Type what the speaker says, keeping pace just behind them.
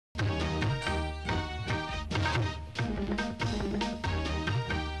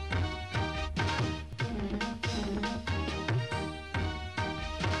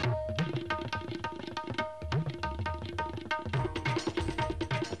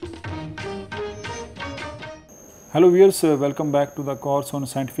Hello viewers, welcome back to the course on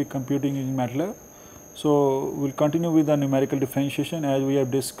scientific computing in Matlab. So, we will continue with the numerical differentiation as we have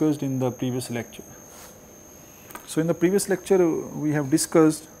discussed in the previous lecture. So, in the previous lecture we have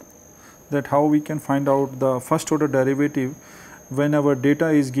discussed that how we can find out the first order derivative when our data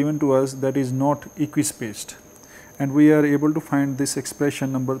is given to us that is not equispaced, and we are able to find this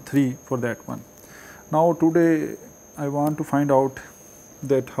expression number 3 for that one. Now, today I want to find out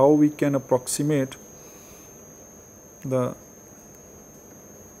that how we can approximate the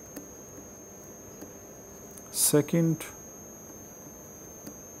second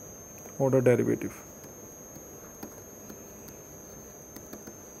order derivative.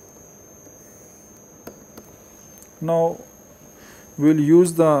 Now, we will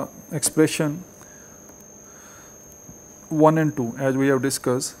use the expression 1 and 2 as we have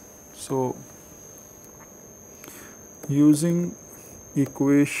discussed. So, using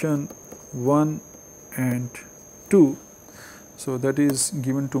equation 1 and 2, so that is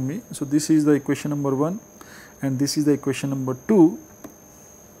given to me. So, this is the equation number 1 and this is the equation number 2.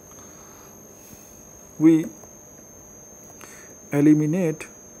 We eliminate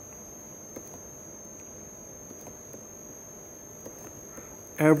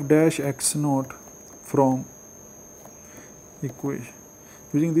f dash x naught from equation.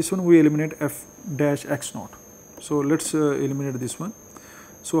 Using this one we eliminate f dash x naught. So, let us eliminate this one.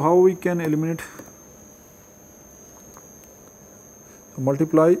 So, how we can eliminate?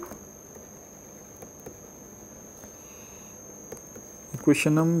 Multiply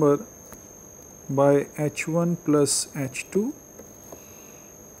equation number by h1 plus h2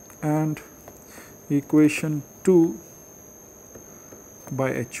 and equation 2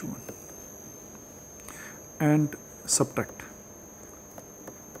 by h1 and subtract.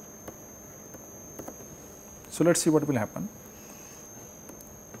 So, let us see what will happen.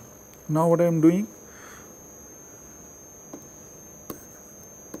 Now, what I am doing,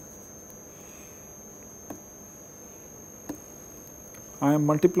 I am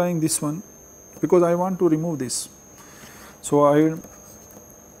multiplying this one because I want to remove this. So, I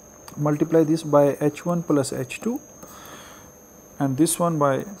multiply this by h1 plus h2 and this one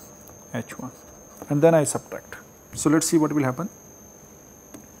by h1 and then I subtract. So, let us see what will happen.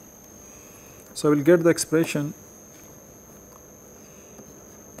 So, I will get the expression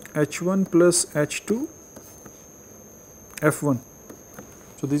h1 plus h2 f1.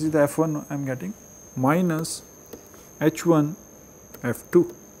 So, this is the f1 I am getting minus h1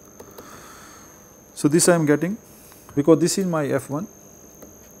 f2. So, this I am getting because this is my f1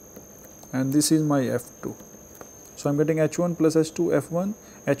 and this is my f2. So, I am getting h1 plus h2 f1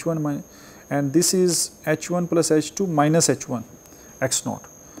 h1 minus, and this is h1 plus h2 minus h1 x naught.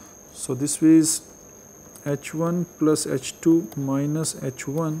 So, this is h1 plus h2 minus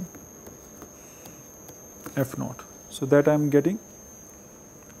h1 f naught. So, that I am getting.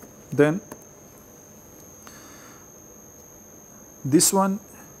 Then this one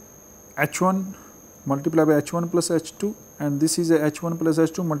h1 multiplied by h1 plus h2 and this is a h1 plus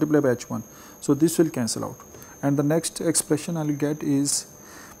h2 multiplied by h1. So, this will cancel out and the next expression I will get is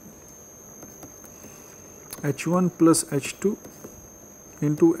h1 plus h2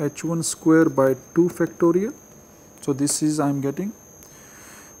 into h1 square by 2 factorial. So, this is I am getting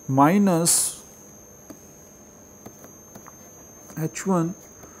minus h1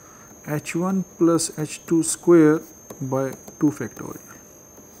 plus h2 square by 2 factorial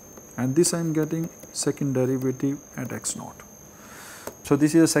and this I am getting second derivative at x naught. So,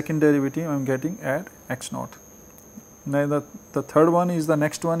 this is the second derivative I am getting at x naught. Now, the third one is the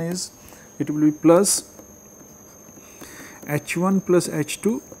next one is it will be plus h1 plus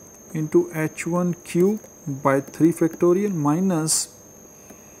h2 into h1 cube by 3 factorial minus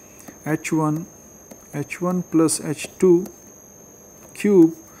h1 plus h2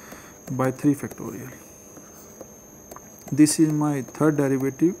 cube by 3 factorial. This is my third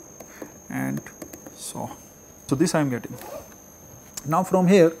derivative and so. So, this I am getting. Now, from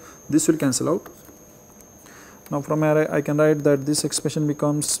here this will cancel out. Now, from here I can write that this expression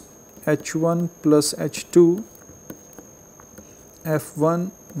becomes h1 plus h2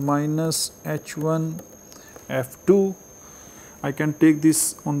 f1 minus h1 f2. I can take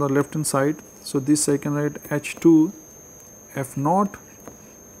this on the left hand side. So, this I can write h2 f naught.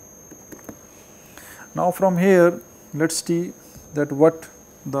 Now, from here let us see that what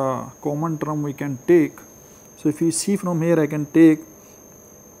the common term we can take. So, if you see from here I can take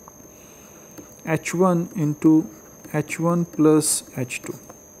h1 into h1 plus h2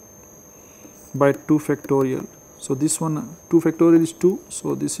 by 2 factorial. So, this one 2 factorial is 2.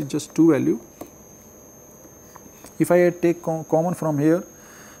 So, this is just 2 value. If I take common from here,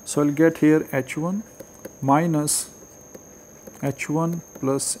 so I will get here h1 minus h1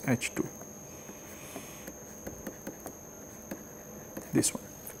 plus h2, this one.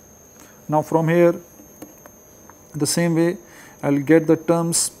 Now from here the same way I will get the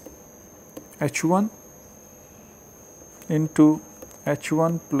terms h1 into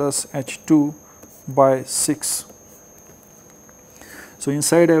h1 plus h2 by 6. So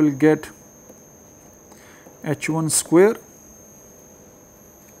inside I will get h1 square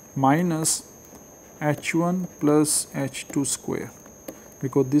minus h1 plus h2 square,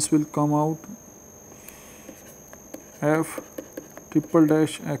 because this will come out f triple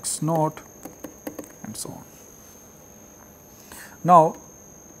dash x naught and so on. Now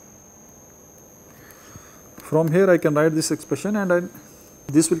from here I can write this expression, and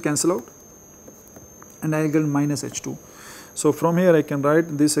this will cancel out and I will get minus h2. So from here I can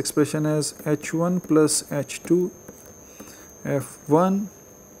write this expression as h1 plus h2 f1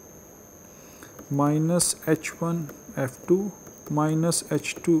 minus h1 f2 minus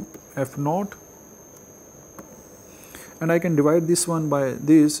h2 f0, and I can divide this one by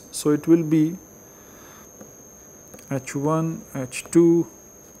this, so it will be h1 h2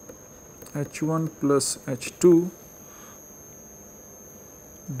 h1 plus h2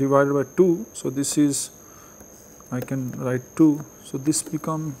 divided by 2. So this is, I can write 2, so this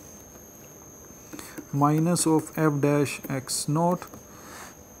become minus of f dash x naught,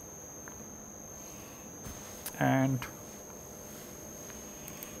 and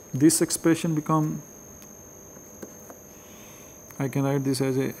this expression become, I can write this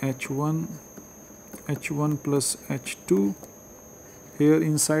as a h1 plus h2. Here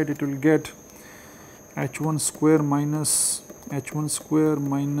inside it will get h1 square minus h1 square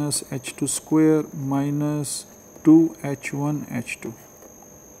minus h2 square minus 2 h1 h2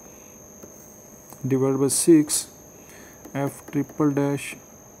 divided by 6 f triple dash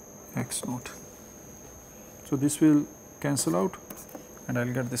x naught. So this will cancel out and I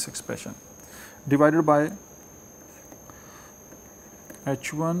will get this expression divided by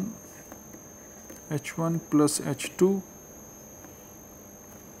h1 plus h2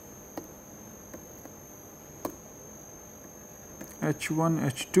 h1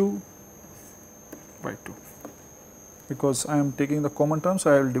 h2 by 2, because I am taking the common term,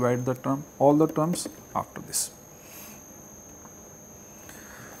 so I will divide the term, all the terms after this.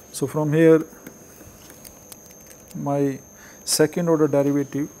 So from here my second order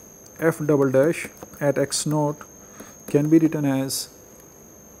derivative f double dash at x naught can be written as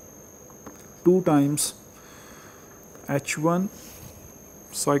 2 times h1,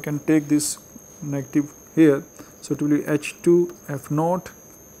 so I can take this negative here, so it will be h2 f naught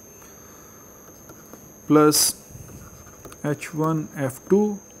plus h1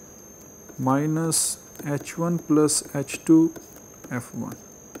 f2 minus h1 plus h2 f1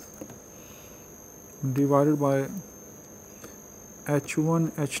 divided by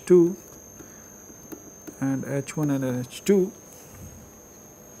h1 h2 and h1 and h2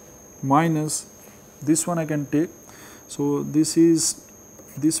 minus this one I can take, so this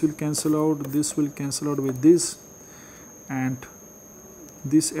will cancel out, this will cancel out with this, and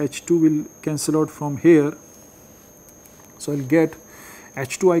this h2 will cancel out from here, so I will get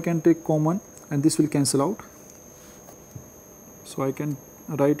h2 I can take common and this will cancel out, so I can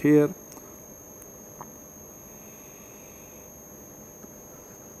write here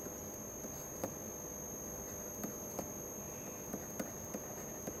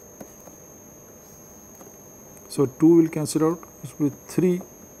so 2 will cancel out with 3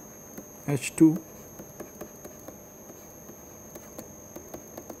 h2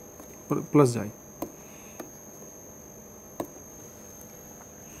 plus xi,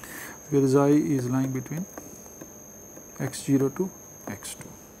 where xi is lying between x0 to x2.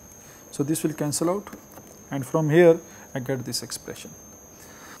 So this will cancel out and from here I get this expression.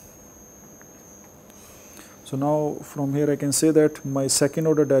 So now from here I can say that my second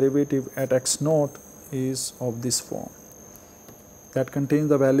order derivative at x naught is of this form, that contains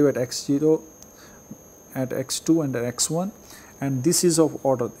the value at x0, at x2 and at x1, and this is of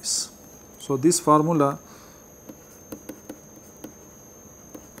order this. So this formula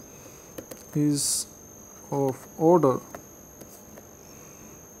is of order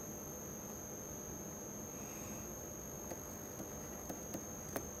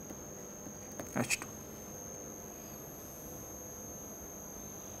h2.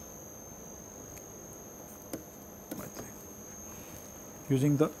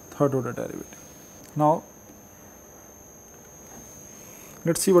 Using the third order derivative. Now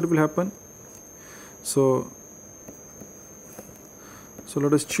let us see what will happen. So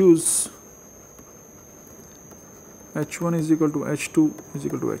let us choose h1 is equal to h2 is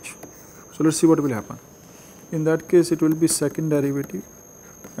equal to h. So let us see what will happen. in that case it will be second derivative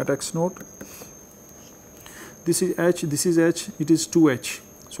at x naught. This is h, this is h, it is 2h.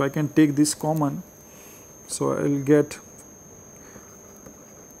 So I can take this common, so I will get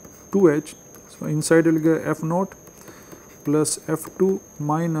 2h. So inside I will get f naught plus f2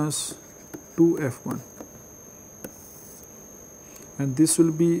 minus 2f1, and this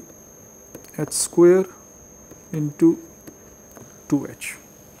will be h square into 2h.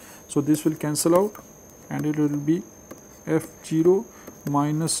 So this will cancel out and it will be f0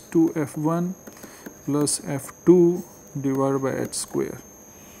 minus 2f1 plus f2 divided by h square,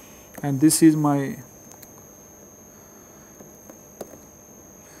 and this is my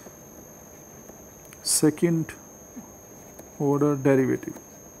second order derivative.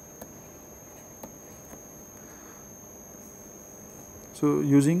 So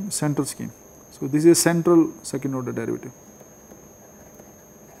using central scheme. So this is a central second order derivative,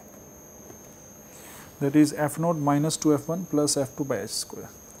 that is f naught minus 2f1 plus f2 by h square.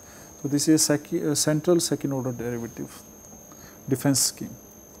 So this is a central second order derivative difference scheme.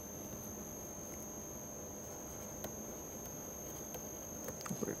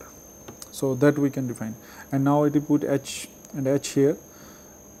 Operator. So that we can define, and now it will put h and h here.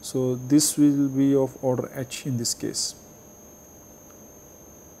 So this will be of order h in this case,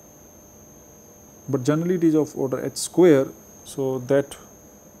 but generally it is of order h square. So that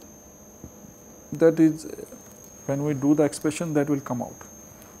is when we do the expression that will come out.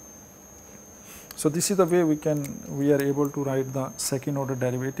 So this is the way we are able to write the second order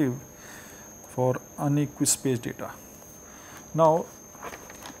derivative for unequispaced data. Now,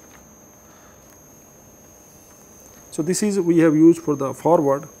 so this is we have used for the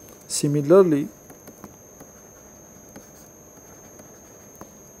forward. Similarly,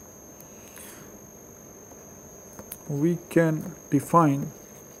 we can define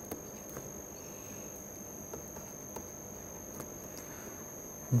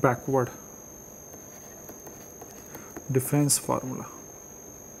backward difference formula.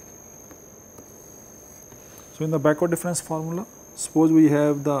 So in the backward difference formula, suppose we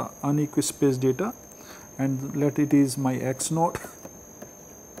have the unequispaced data, and let it is my x naught,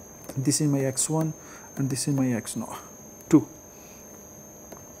 this is my x1, and this is my x naught 2.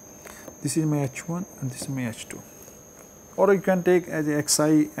 This is my h1 and this is my h2, or you can take as a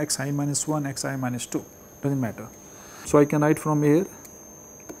xi minus 1, xi minus 2, doesn't matter. So I can write from here,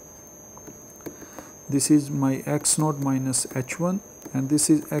 this is my x naught minus h1, and this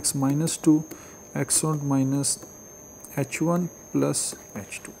is x minus 2, x naught minus h1 plus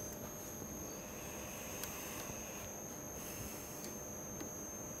h2.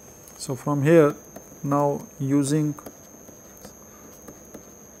 So from here, now using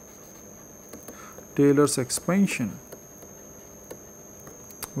Taylor's expansion,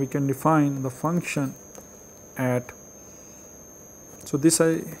 we can define the function at, so this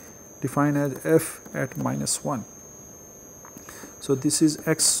I define as f at minus 1. So this is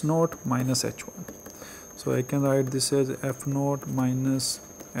x naught minus h1. So I can write this as f naught minus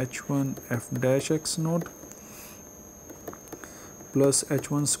h1 f dash x naught plus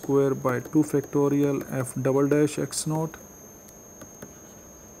h1 square by 2 factorial f double dash x naught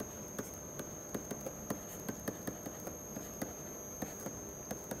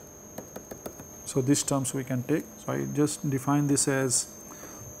so these terms we can take. So I just define this as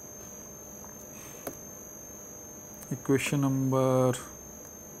equation number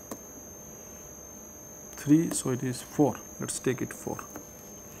 3, so it is 4, let's take it 4.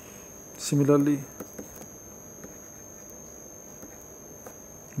 Similarly,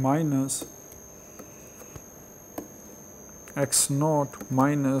 minus x naught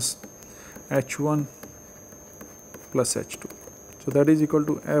minus h1 plus h2, so that is equal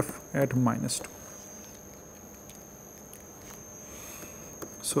to f at minus 2.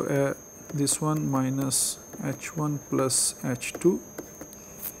 So this one minus h1 plus h2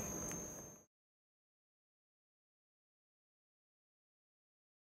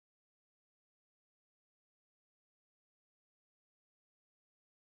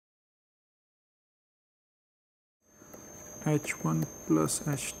 h1 plus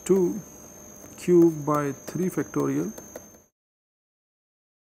h2 cube by 3 factorial.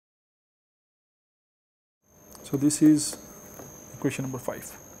 So this is equation number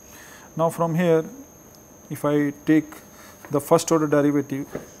 5. Now from here, if I take the first order derivative,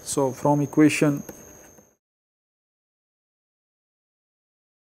 so from equation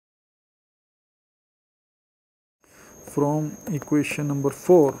number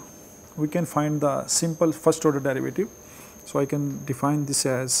 4, we can find the simple first order derivative. So I can define this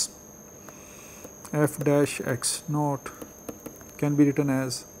as f dash x naught can be written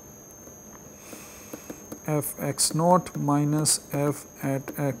as f x naught minus f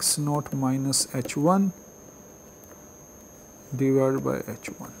at x naught minus h1 divided by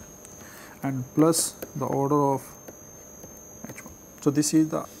h1 and plus the order of h1. So, this is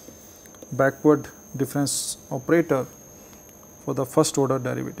the backward difference operator for the first order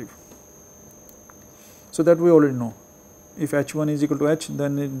derivative. So, that we already know. If h1 is equal to h,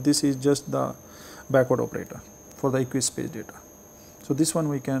 then this is just the backward operator for the equispace data. So, this one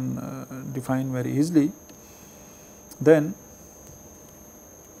we can define very easily. Then,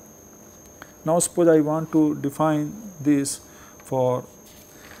 now suppose I want to define this for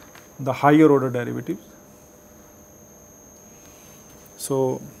the higher order derivative.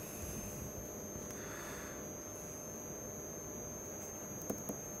 So,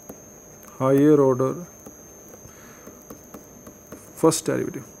 higher order first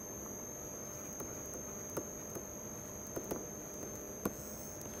derivative.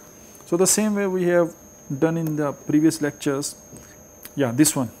 So, the same way we have done in the previous lectures, yeah,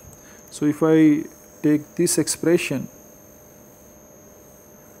 this one. So, if I take this expression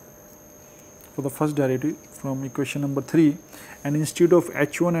for the first derivative from equation number 3, and instead of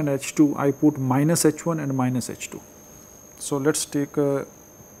h1 and h2 I put minus h1 and minus h2. So, let us take a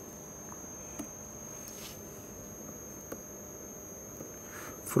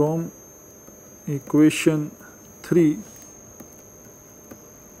from equation 3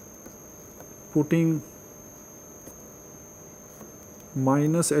 putting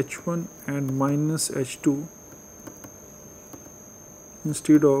minus h1 and minus h2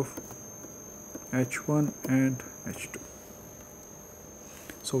 instead of h1 and h2.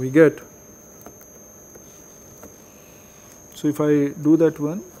 So, we get, so if I do that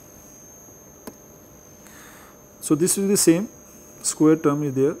one, so this is the same square term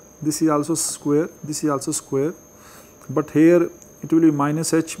is there, this is also square, this is also square, but here it will be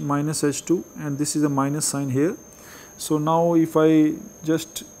minus h minus h2 and this is a minus sign here. So, now if I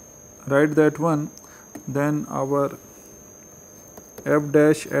just write that one, then our f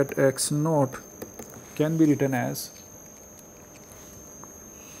dash at x naught can be written as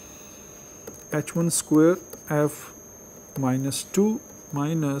h1 square f minus 2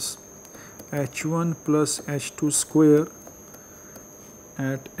 minus h1 plus h2 square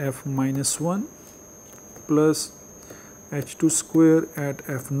at f minus 1 plus h2 square at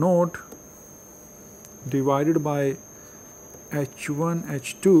f naught divided by h1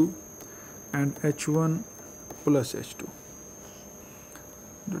 h2 and h1 plus h2.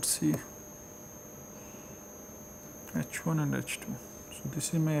 Let us see h1 and h2. So,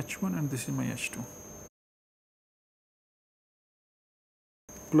 this is my h1 and this is my h2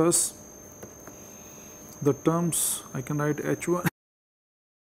 plus the terms I can write h1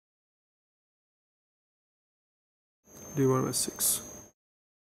 divided by 6.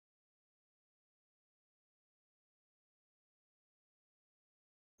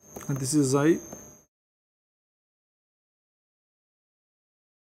 And this is I.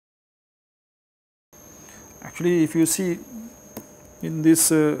 Actually, if you see in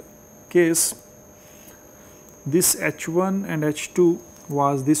this case, this h1 and h2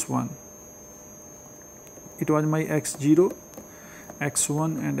 was this one. It was my x0,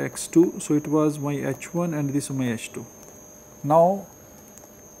 x1 and x2. So, it was my h1 and this is my h2. Now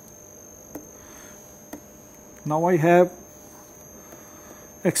I have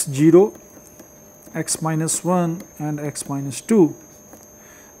x0, x minus 1 and x minus 2.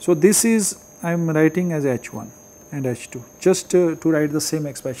 So, this is I am writing as h1 and h2 just to write the same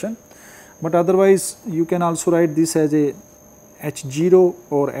expression, but otherwise you can also write this as a h0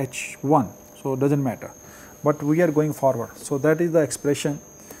 or h1. So, does not matter, but we are going forward. So, that is the expression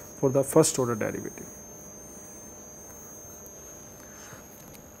for the first order derivative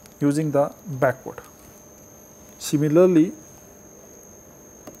using the backward. Similarly,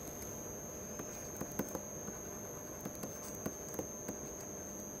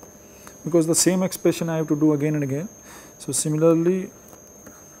 because the same expression I have to do again and again. So, similarly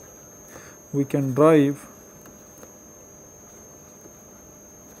we can derive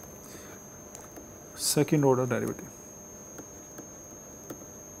second order derivative.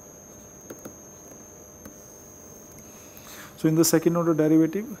 So, in the second order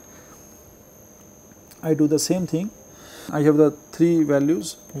derivative I do the same thing. I have the 3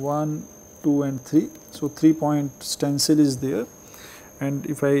 values 1, 2 and 3. So, 3 point stencil is there, and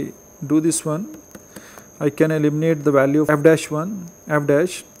if I do this one, I can eliminate the value of f dash 1, f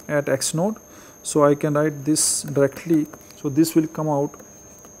dash at x naught. So, I can write this directly. So, this will come out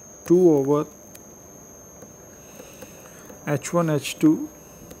 2 over h1 h2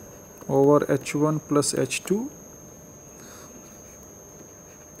 over h1 plus h2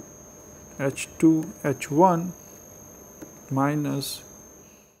 H2 H1 minus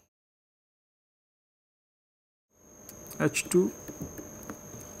H2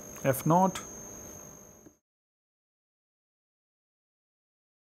 F naught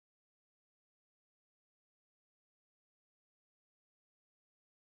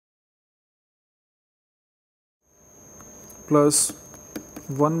plus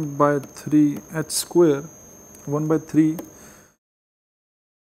 1 by 3 H square 1 by 3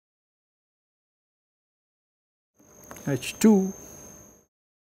 H2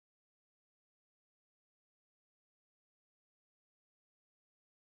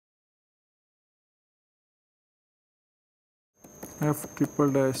 F triple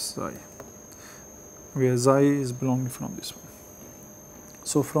dash xi, where xi is belonging from this one.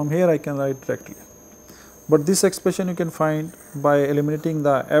 So, from here I can write directly, but this expression you can find by eliminating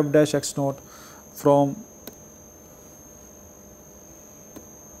the f dash x naught from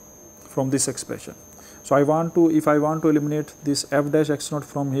this expression. So, if I want to eliminate this f dash x naught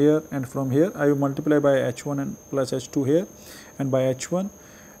from here and from here, I will multiply by h1 and plus h2 here and by h1,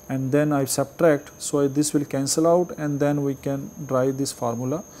 and then I subtract. So, this will cancel out and then we can derive this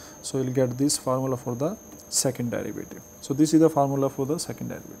formula. So, we will get this formula for the second derivative. So, this is the formula for the second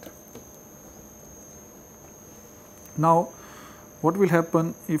derivative. Now, what will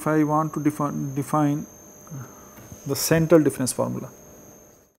happen if I want to define the central difference formula?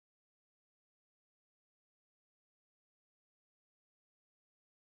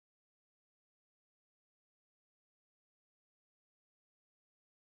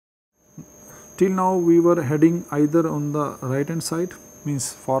 Till now we were heading either on the right hand side,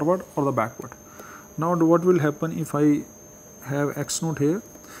 means forward, or the backward. Now what will happen if I have x naught here,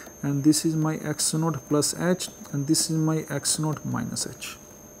 and this is my x naught plus h, and this is my x naught minus h,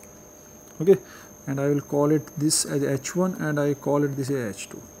 okay, and I will call it this as h1 and I call it this as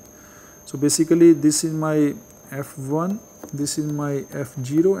h2. So basically this is my f1, this is my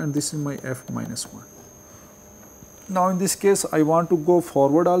f0, and this is my f minus 1. Now in this case I want to go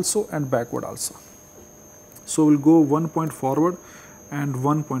forward also and backward also. So we will go 1 point forward and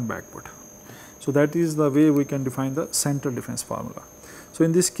 1 point backward. So that is the way we can define the central difference formula. So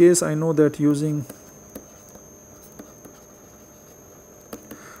in this case I know that using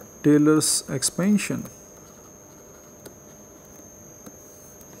Taylor's expansion,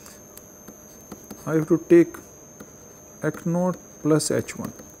 I have to take x naught plus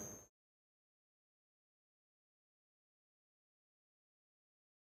h1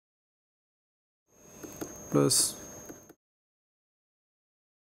 plus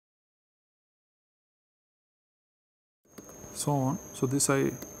so on. So this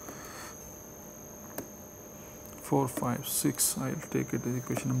I 4, 5, 6, I will take it as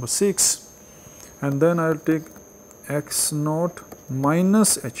equation number 6, and then I will take x naught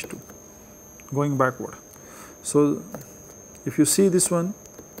minus h2 going backward. So if you see this one,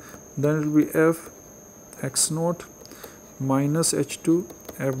 then it will be f x naught minus h2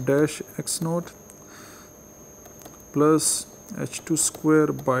 f dash x naught plus h2 square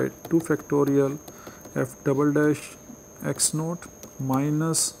by 2 factorial f double dash x naught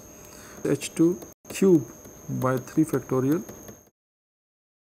minus h2 cube by 3 factorial.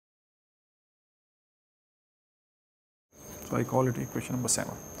 So I call it equation number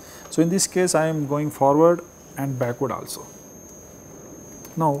 7. So in this case I am going forward and backward also.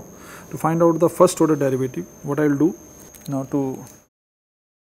 Now to find out the first order derivative, what I will do now to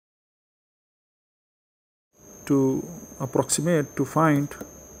approximate to find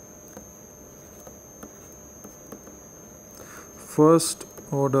first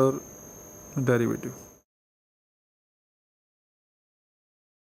order derivative.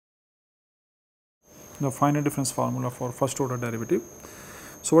 The finite difference formula for first order derivative.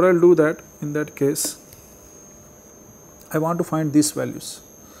 So what I will do that in that case I want to find these values.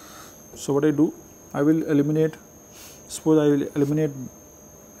 So what I do, I will eliminate, suppose I will eliminate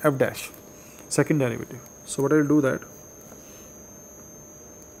f dash, second derivative. So what I will do that,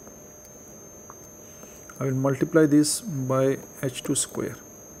 I will multiply this by h2 square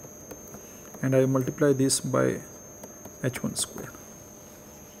and I will multiply this by h1 square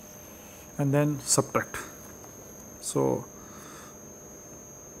and then subtract. So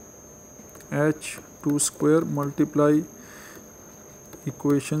h2 square multiply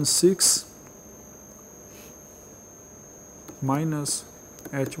equation 6 minus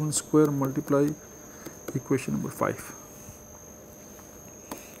h1 square multiply equation number 5.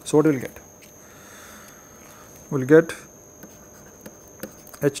 So what we will get? We will get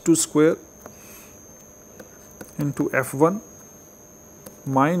h2 square into f1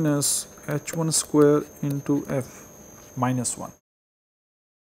 minus h1 square into f minus 1.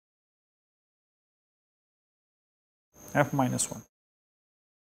 f minus 1.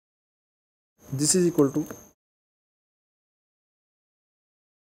 This is equal to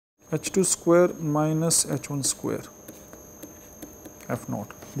h2 square minus h1 square f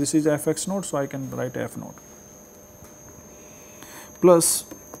naught. This is fx naught, so I can write f naught plus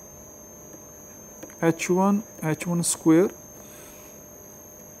h1 square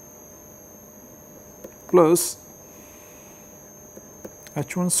plus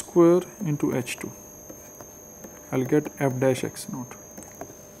h1 square into h2. I will get f dash x naught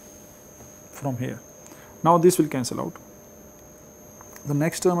from here. Now this will cancel out. The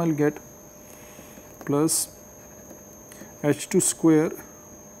next term I will get plus h2 square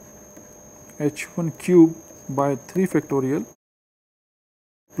h1 cube by 3 factorial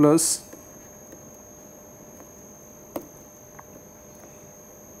plus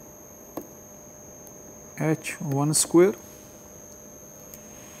h1 square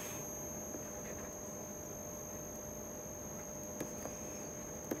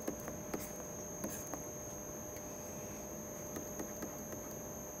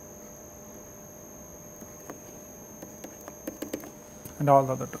and all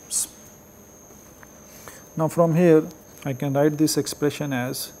the other terms. Now from here I can write this expression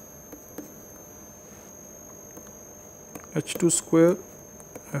as h2 square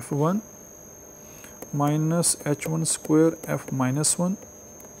f1 minus h1 square f minus 1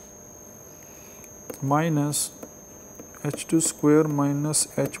 minus h2 square minus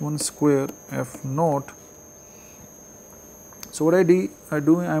h1 square f naught. So what I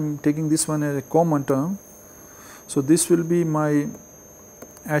am taking this one as a common term. So this will be my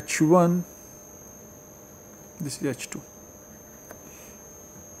h1, this is h2.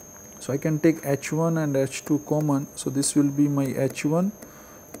 So I can take h1 and h2 common. So this will be my h1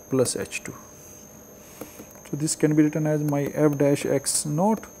 plus h2. So this can be written as my f dash x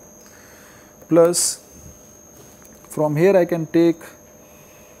naught plus, from here I can take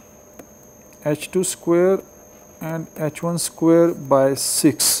h2 square and h1 square by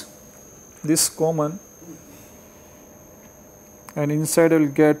 6, this common, and inside I will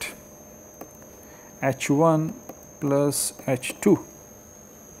get h1 plus h2,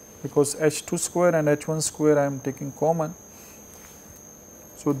 because h2 square and h1 square I am taking common.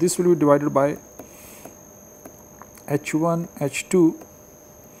 So this will be divided by h1 h2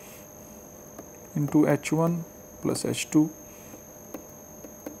 into h1 plus h2,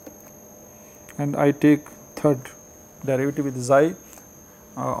 and I take third derivative with xi,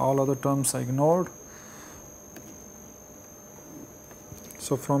 all other terms I ignored.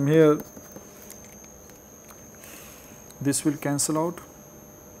 So from here this will cancel out,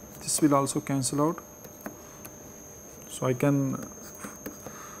 this will also cancel out. So I can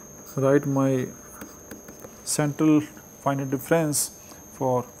write my central finite difference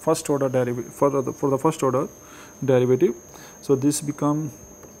for first order derivative, for the first order derivative. So this become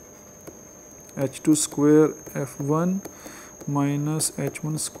h2 square f1 minus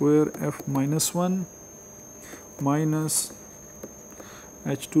h1 square f minus 1 minus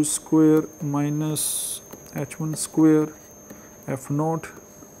h2 square minus h1 square f naught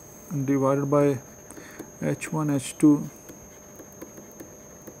divided by h1 h2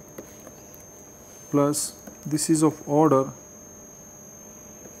 plus, this is of order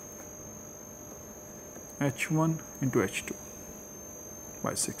h1 into h2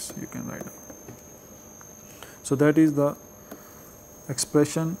 by 6, you can write down. So that is the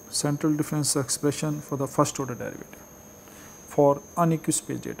expression, central difference expression for the first order derivative for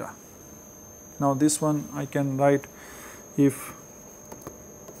unequispaced data. Now this one I can write, if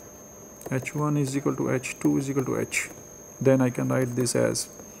h1 is equal to h2 is equal to h, then I can write this as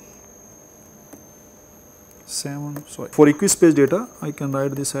 7. So for equispaced data I can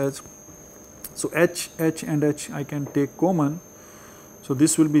write this as, so h and h I can take common, so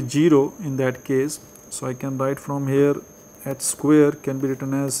this will be 0 in that case. So I can write from here h square can be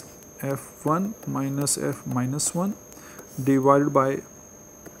written as f1 minus f minus 1 divided by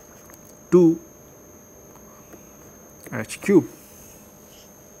 2 h cube,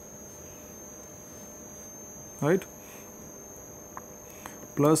 right,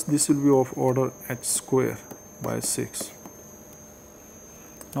 plus this will be of order h square by 6.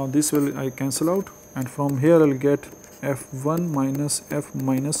 Now this will I cancel out, and from here I will get f1 minus f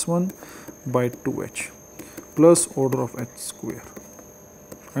minus 1 by 2h plus order of h square,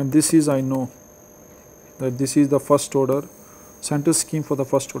 and this is, I know that this is the first order center scheme for the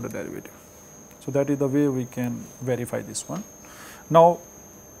first order derivative. So that is the way we can verify this one. Now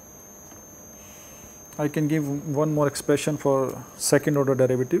I can give one more expression for second order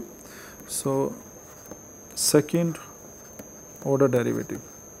derivative. So second order derivative,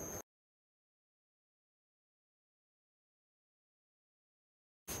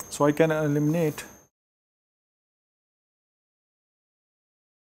 So I can eliminate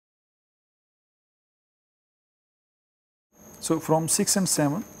from 6 and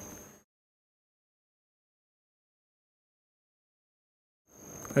 7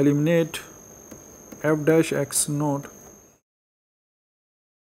 eliminate f dash x naught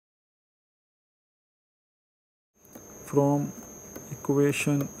from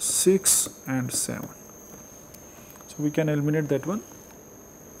equation 6 and 7. So we can eliminate that one.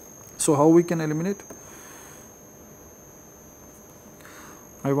 So how we can eliminate?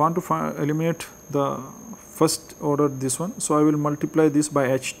 I want to eliminate the first order, this one. So I will multiply this by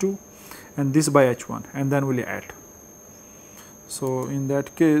h2 and this by h1 and then we'll add. So in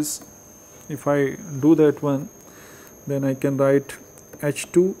that case, if I do that one, then I can write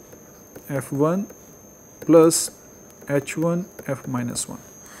h2 f1 plus h1 f minus 1.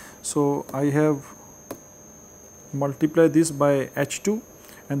 So I have multiplied this by h2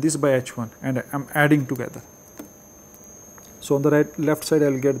 and this by h1 and I am adding together. So on the left side I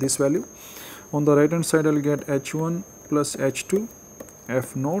will get this value, on the right hand side I will get h1 plus h2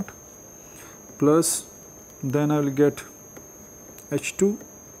 f naught plus, then I will get h2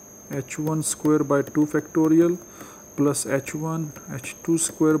 h1 square by 2 factorial plus h1 h2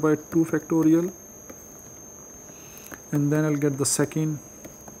 square by 2 factorial, and then I will get the second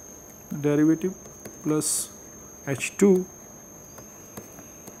derivative plus h2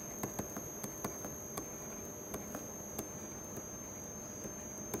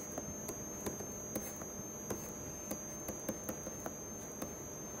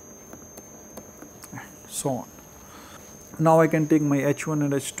 so on. Now I can take my h1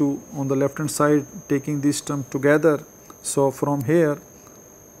 and h2 on the left hand side, taking this term together. So from here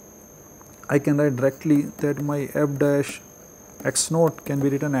I can write directly that my f dash x naught can be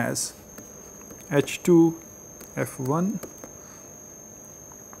written as h2 f1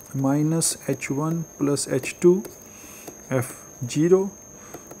 minus h1 plus h2 f0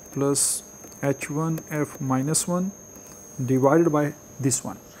 plus h1 f minus 1 divided by this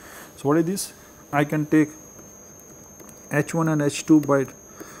one. So what is this? I can take h1 and h2 by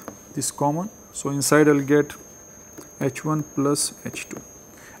this common. So inside I will get h1 plus h2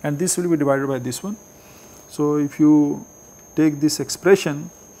 and this will be divided by this one. So if you take this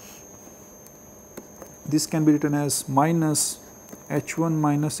expression, this can be written as minus h1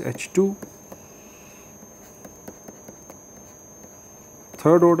 minus h2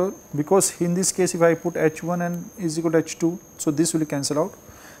 third order, because in this case if I put h1 and is equal to h2, so this will cancel out.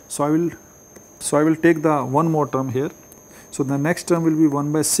 So I will take the one more term here. So the next term will be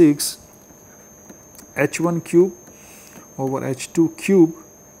 1 by 6 h1 cube over h2 cube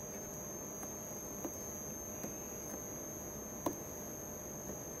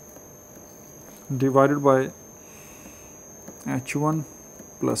divided by h1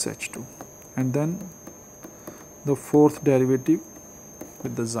 plus h2, and then the fourth derivative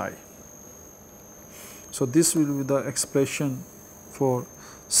with the xi. So this will be the expression for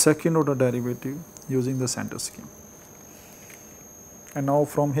second order derivative using the center scheme. And now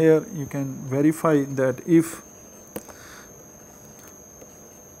from here you can verify that if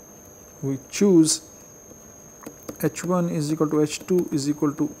we choose h1 is equal to h2 is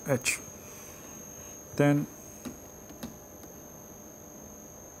equal to h, then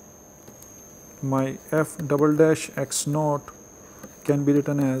my f double dash x naught can be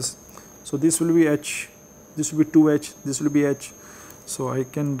written as, so this will be h, this will be 2h, this will be h. So I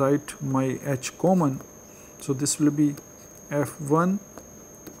can write my h common. So this will be f1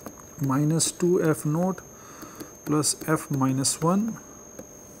 minus 2 f naught plus f minus 1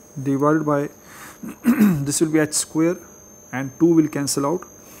 divided by this will be h square and 2 will cancel out.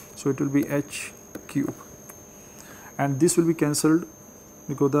 So it will be h cube, and this will be cancelled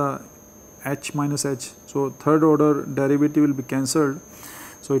because the h minus h, so third order derivative will be cancelled.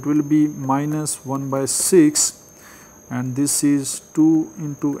 So it will be minus 1 by 6 and this is 2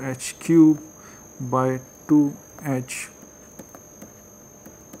 into h cube by 2h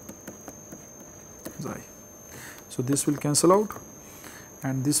xi. So this will cancel out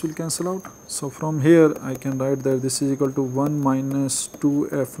and this will cancel out. So from here I can write that this is equal to 1 minus 2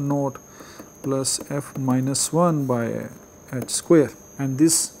 f naught plus f minus 1 by h square, and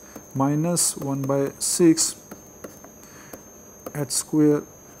this minus 1 by 6 h square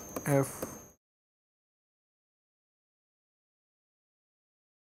f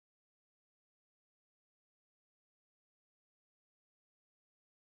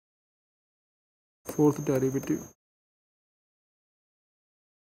fourth derivative,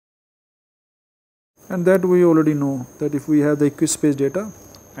 and that we already know that if we have the equispace data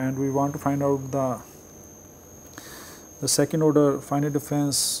and we want to find out the second order finite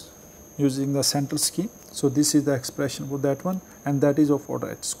difference using the central scheme. So, this is the expression for that one, and that is of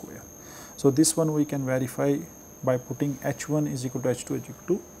order h square. So, this one we can verify by putting h1 is equal to h2 is equal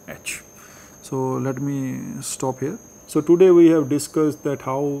to h. So, let me stop here. So, today we have discussed that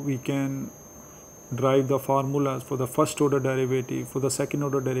how we can derive the formulas for the first order derivative, for the second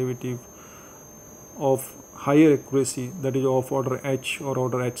order derivative of higher accuracy, that is of order h or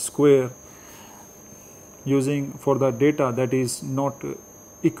order h square, using for the data that is not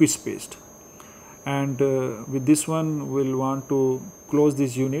equispaced. And with this one we will want to close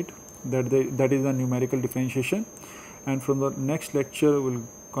this unit, that is the numerical differentiation, and from the next lecture we will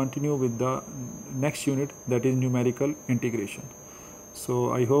continue with the next unit, that is numerical integration.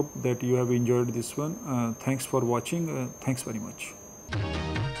 So, I hope that you have enjoyed this one. Thanks for watching. Thanks very much.